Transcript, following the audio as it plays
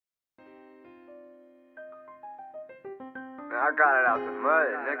I got it out the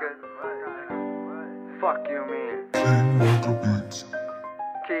mud, nigga. Fuck you mean?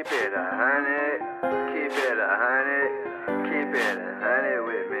 Keep it 100, keep it 100, keep it 100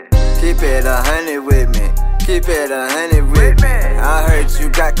 with me. Keep it 100 with me. Keep it 100 with me. I heard you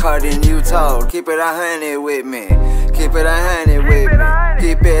got caught and you told. Keep it 100 with me. Keep it 100 with me.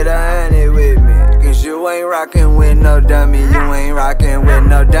 Keep it 100 with me. Cause you ain't rockin' with no dummy. You ain't rockin' with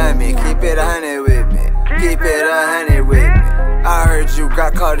no dummy. Keep it 100 with me. Keep it 100 with me. I heard you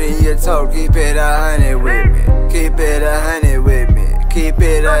got caught and you told. Keep it 100 with me. Keep it 100 with me. Keep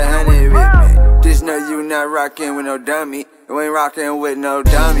it 100 with me. Just know you not rockin' with no dummy. You ain't rockin' with no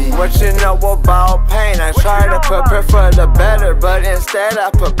dummy. What you know about pain? I try to prepare for the better, but instead I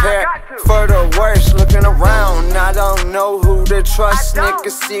prepare for the worst. Looking around, I don't know who to trust.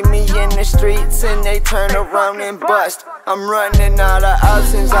 Niggas see me in the streets and they turn around and bust. I'm running out of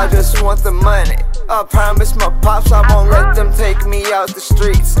options, I just want the money. I promise my pops I won't let them take me out the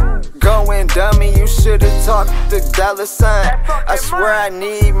streets. Going dummy, you should've talked the $sign. I swear I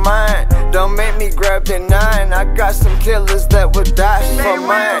need mine. Don't make me grab the 9. I got some killers that would die for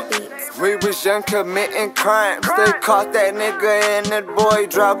mine. We was young committing crimes. They caught that nigga and that boy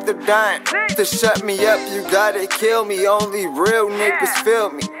dropped the dime. To shut me up, you gotta kill me. Only real niggas feel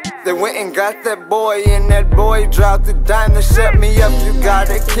me. They went and got that boy and that boy dropped the dime. To shut me up, you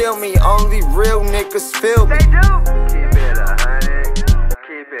gotta kill me. Only real niggas feel me. Keep it 100,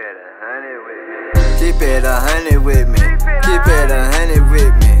 keep it 100 with me. Keep it 100 with me. Keep it 100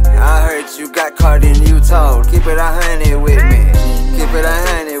 with me. I heard you got caught and you told. Keep it 100 with me. Keep it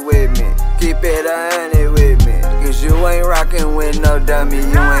 100 with me. Keep it 100 with me. Cause you ain't rockin' with no dummy.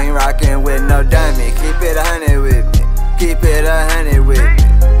 You ain't rockin' with no dummy. Keep it 100 with me. Keep it 100 with me.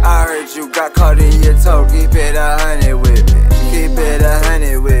 I heard you got caught and you told. Keep it 100 with me. Keep it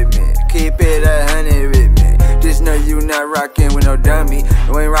 100 with me. Keep it 100 with me. Just know you not rockin' with no dummy.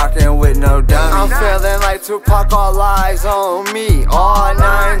 You ain't rockin' with no dummy. I'm feeling like Tupac, all eyes on me, all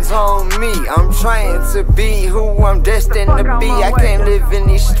 9s on me. I'm trying to be who I'm destined to be. I can't live in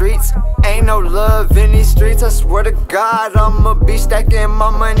these streets. Ain't no love in these streets. I swear to God, I'ma be stacking my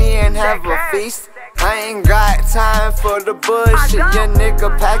money and have a feast. I ain't got time for the bullshit. Your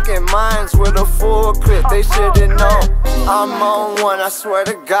nigga packing mines with a full clip. They should've known I'm on one. I swear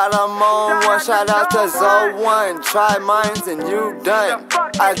to God, I'm on one. Shout out to Zo1. Try mines and you done.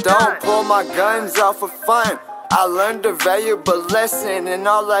 I don't pull my guns out for fun. I learned a valuable lesson, and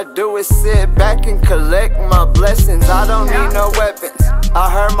all I do is sit back and collect my blessings. I don't need no weapons.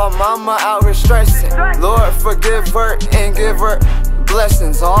 I heard my mama out here stressing. Lord, forgive her and give her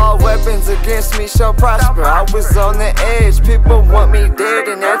blessings. All weapons against me shall prosper. I was on the edge, people want me dead,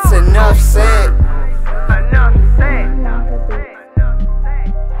 and that's enough said.